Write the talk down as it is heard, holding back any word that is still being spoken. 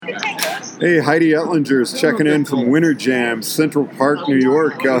Hey, Heidi Etlinger is checking in from Winter Jam, Central Park, New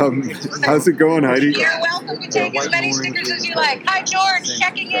York. How's it going, Heidi? You're welcome to take as many stickers as you like. Hi, George,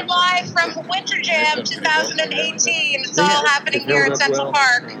 checking in live from Winter Jam 2018. It's all happening here at Central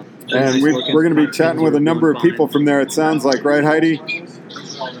Park. And we're going to be chatting with a number of people from there, it sounds like, right, Heidi?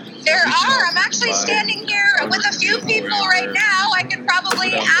 There are. I'm actually standing here with a few people right now. I could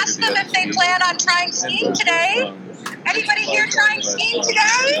probably ask them if they plan on trying skiing today. Anybody here trying skiing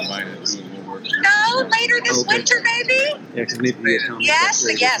today? No? Later this winter, maybe? Yes,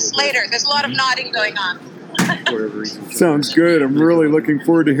 later. There's a lot of nodding going on. Sounds good. I'm really looking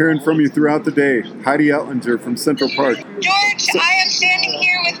forward to hearing from you throughout the day. Heidi Etlinger from Central Park. George, I am standing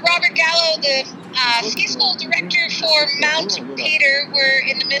here with Robert Gallo, the ski school director for Mount Peter. We're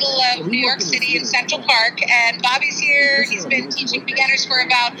in the middle of New York City in Central Park, and Bobby's here. He's been teaching beginners for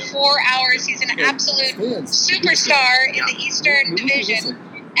about 4 hours. He's an absolute superstar in the Eastern Division.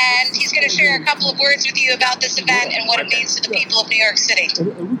 And he's going to share a couple of words with you about this event and what it means to the people of New York City.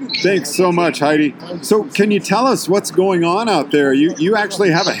 Thanks so much, Heidi. So can you tell us what's going on out there? You actually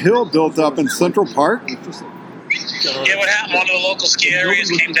have a hill built up in Central Park? Yeah, what happened, one of the local ski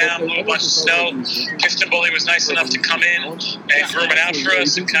areas came down, blew a bunch of snow. Piston Bully was nice enough to come in and groom it out for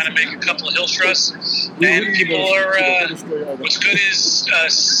us and kind of make a couple of hills for us. And people are, what's good is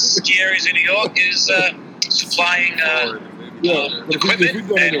ski areas in New York is supplying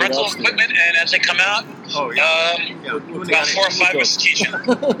equipment and rental equipment, and as they come out, about 4 or 5 of us teaching.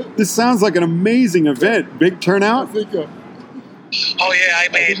 This sounds like an amazing event. Big turnout? Oh yeah,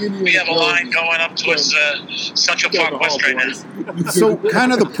 we have a line going up towards Central Park West right now. So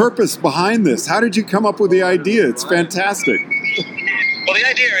kind of the purpose behind this, how did you come up with the idea? It's fantastic. Well, the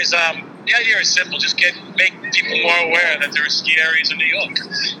idea is simple. Just make people more aware that there are ski areas in New York.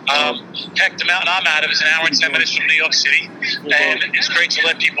 Heck, the mountain I'm out of is an hour and 10 minutes from New York City, and it's great to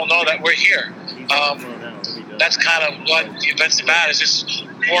let people know that we're here. That's kind of what the event's about, is just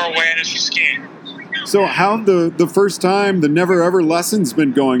more awareness for skiing. So how the first time, the Never Ever lessons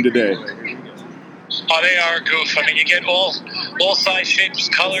been going today? Oh, they are a goof. I mean, you get all size, shapes,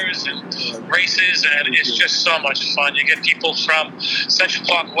 colors, and races, and it's just so much fun. You get people from Central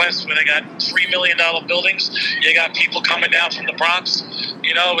Park West, where they got $3 million buildings. You got people coming down from the Bronx.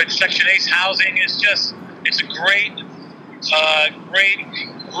 You know, with Section 8 housing, it's a great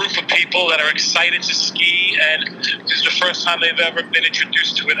group of people that are excited to ski, and this is the first time they've ever been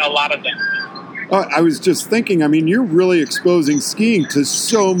introduced to it, a lot of them. I was just thinking, I mean, you're really exposing skiing to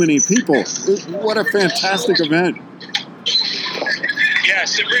so many people. What a fantastic event.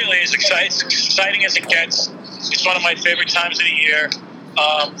 Yes, it really is exciting. It's exciting as it gets. It's one of my favorite times of the year.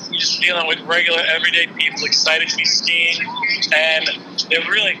 Just dealing with regular, everyday people excited to be skiing, and they're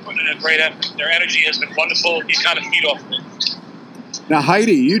really putting in a great effort. Their energy has been wonderful. You kind of feed off of it. Now,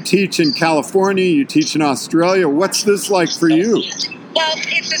 Heidi, you teach in California, you teach in Australia. What's this like for you? Well,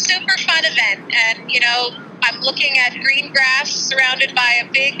 it's a super fun event, and, you know, I'm looking at green grass surrounded by a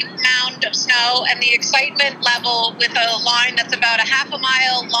big mound of snow, and the excitement level with a line that's about a half a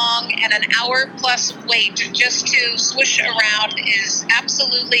mile long and an hour plus wait just to swoosh around is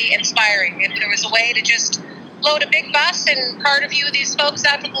absolutely inspiring. If there was a way to just load a big bus and cart a few of these folks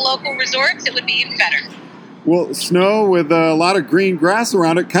out to the local resorts, it would be even better. Well, snow with a lot of green grass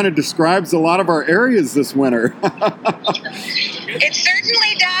around it kind of describes a lot of our areas this winter. It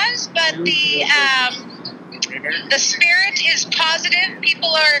certainly does, but the spirit is positive. People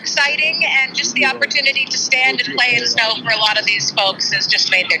are exciting, and just the opportunity to stand and play in snow for a lot of these folks has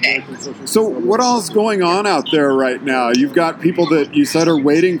just made their day. So what all is going on out there right now? You've got people that you said are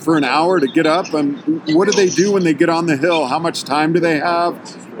waiting for an hour to get up, and what do they do when they get on the hill? How much time do they have,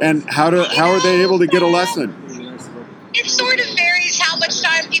 and how are they able to get a lesson? It sort of varies how much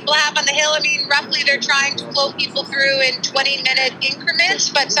time people have on the hill. I mean, roughly they're trying to float people through in 20-minute increments,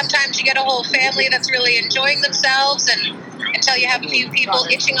 but sometimes you get a whole family that's really enjoying themselves, and until you have a few people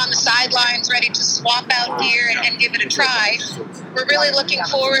itching on the sidelines ready to swap out gear and give it a try. We're really looking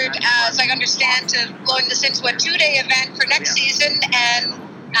forward, as I understand, to blowing this into a 2-day event for next season, and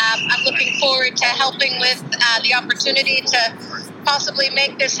I'm looking forward to helping with the opportunity to possibly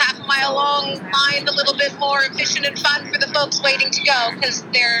make this half-mile-long line a little bit more efficient and fun for the folks waiting to go, because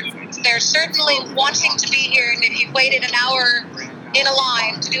they're certainly wanting to be here, and if you've waited an hour in a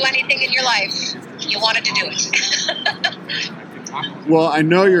line to do anything in your life, you wanted to do it. Well, I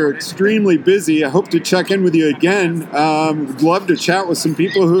know you're extremely busy. I hope to check in with you again. Would love to chat with some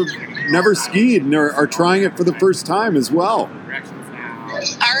people who've never skied and are trying it for the first time as well.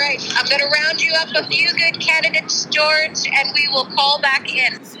 All right, I'm going to round you up a few good candidates, George, and we will call back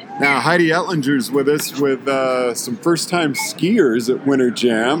in. Now, Heidi Etlinger's with us with some first-time skiers at Winter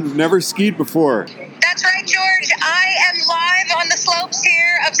Jam. Never skied before. That's right, George. I am live on the slopes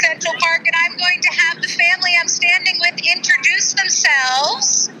here of Central Park, and I'm going to have the family I'm standing with introduce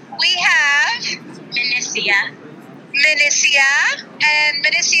themselves. We have Minicia, and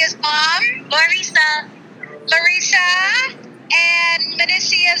Minicia's mom, Larissa, and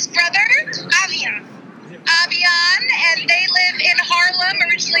Minicia's brother, Avian, and they live in Harlem,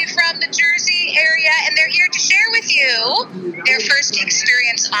 originally from the Jersey area, and they're here to share with you their first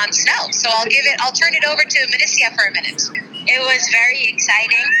experience on snow. So I'll turn it over to Minicia for a minute. It was very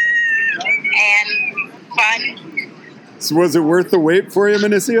exciting and fun. So was it worth the wait for you,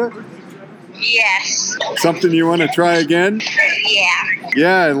 Minicia? Yes. Something you want to try again? Yeah.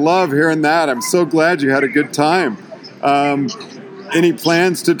 Yeah, I love hearing that. I'm so glad you had a good time. Any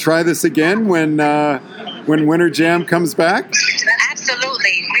plans to try this again when Winter Jam comes back?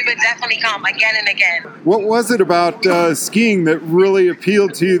 Absolutely. We would definitely come again and again. What was it about skiing that really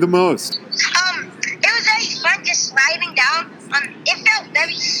appealed to you the most? It was very fun just sliding down. It felt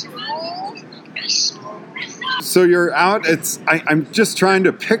very smooth. So you're out. I'm just trying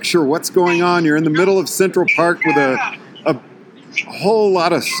to picture what's going on. You're in the middle of Central Park with a whole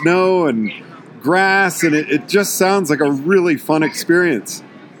lot of snow and grass, and it just sounds like a really fun experience.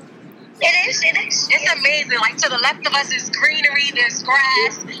 It is. It's amazing. Like, to the left of us is greenery, there's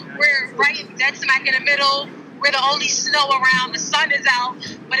grass. We're right dead smack in the middle. We're the only snow around. The sun is out,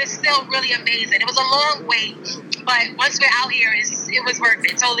 but it's still really amazing. It was a long wait, but once we're out here, it was worth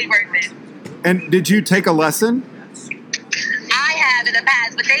it. Totally worth it. And did you take a lesson? I have in the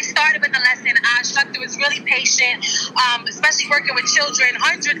past, but they started with the lesson. Our instructor was really patient, especially working with children,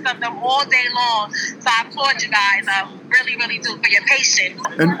 hundreds of them all day long. So I applaud you guys. I really, really do, for your patience.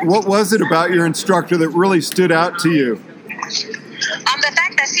 And what was it about your instructor that really stood out to you? The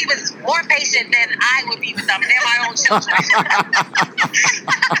fact that she was more patient than I would be with them. They're my own children.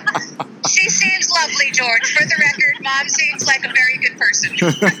 She seems lovely, George. For the record, Mom seems like a very good person.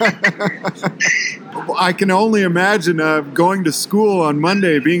 I can only imagine going to school on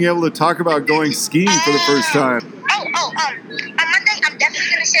Monday, being able to talk about going skiing for the first time. On Monday, I'm definitely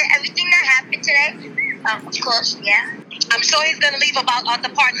going to share everything that happened today. Of course, yeah. I'm sure he's going to leave about the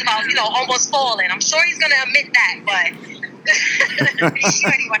parts about, almost falling. I'm sure he's going to admit that, but...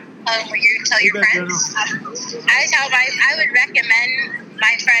 Sure, you want to tell your friends? I would recommend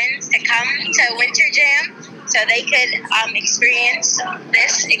my friends to come to Winter Jam so they could experience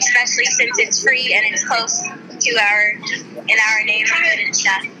this, especially since it's free and it's close to in our neighborhood and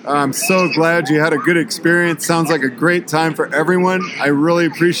stuff. I'm so glad you had a good experience. Sounds like a great time for everyone. I really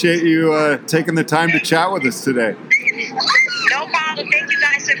appreciate you taking the time to chat with us today. No problem. Thank you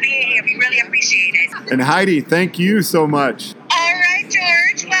guys for being here. We really appreciate it. And Heidi, thank you so much. All right,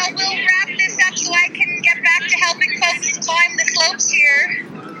 George. Well, we'll wrap this up so I can get back to helping folks climb the slopes here.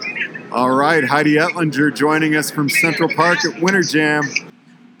 All right, Heidi Etlinger joining us from Central Park at Winter Jam.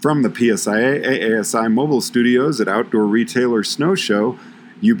 From the PSIA AASI mobile studios at Outdoor Retailer Snow Show,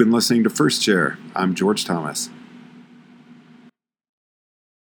 you've been listening to First Chair. I'm George Thomas.